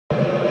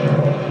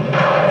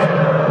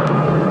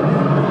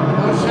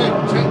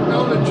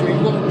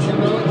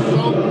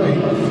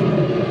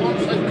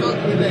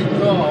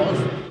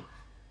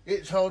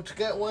hard to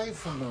get away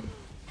from them.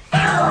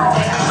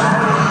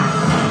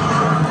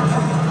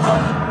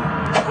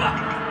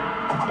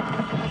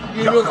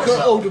 You look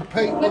at all the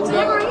people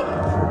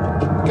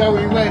that go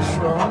in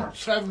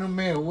restaurants having a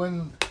meal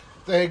when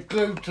they're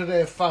glued to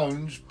their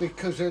phones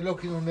because they're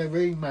looking on their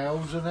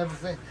emails and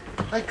everything.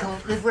 They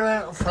can't live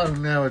without a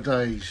phone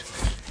nowadays.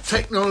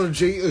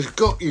 Technology has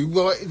got you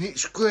right in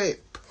its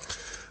grip.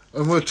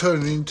 And we're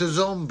turning into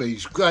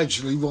zombies,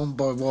 gradually, one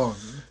by one.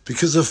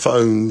 Because of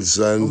phones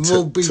and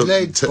we'll be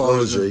led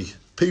technology,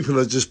 people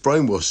are just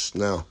brainwashed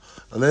now.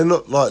 And they're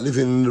not like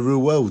living in the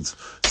real world.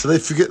 So they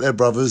forget their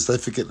brothers, they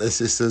forget their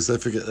sisters, they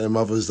forget their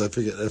mothers, they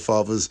forget their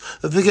fathers.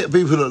 They forget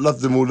people that loved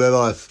them all their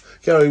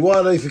life. Gary, why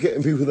are they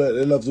forgetting people that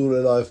they loved all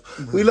their life?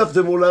 We loved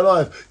them all their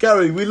life.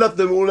 Gary, we loved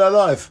them all their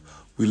life.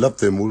 We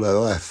loved them all their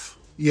life.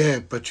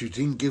 Yeah, but you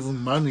didn't give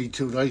them money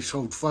till they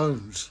sold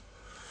phones.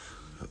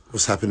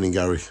 What's happening,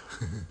 Gary?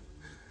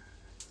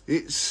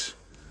 It's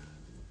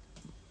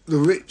the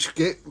rich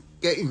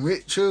getting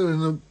richer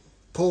and the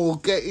poor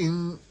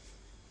getting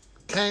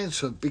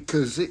cancer,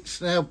 because it's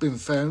now been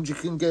found you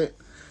can get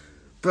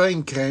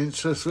brain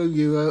cancer through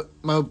your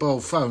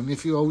mobile phone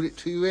if you hold it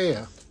to your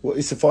ear. What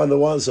is the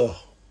final answer?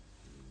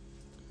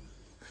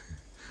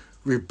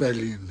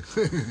 Rebellion.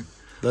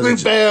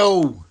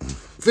 Rebel!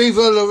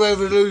 Viva la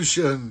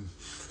revolution!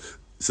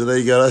 So there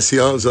you go, that's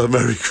the answer.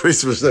 Merry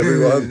Christmas,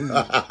 everyone.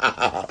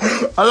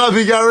 I love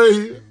you,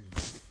 Gary.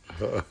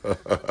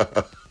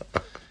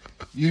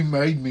 You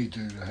made me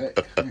do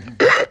that.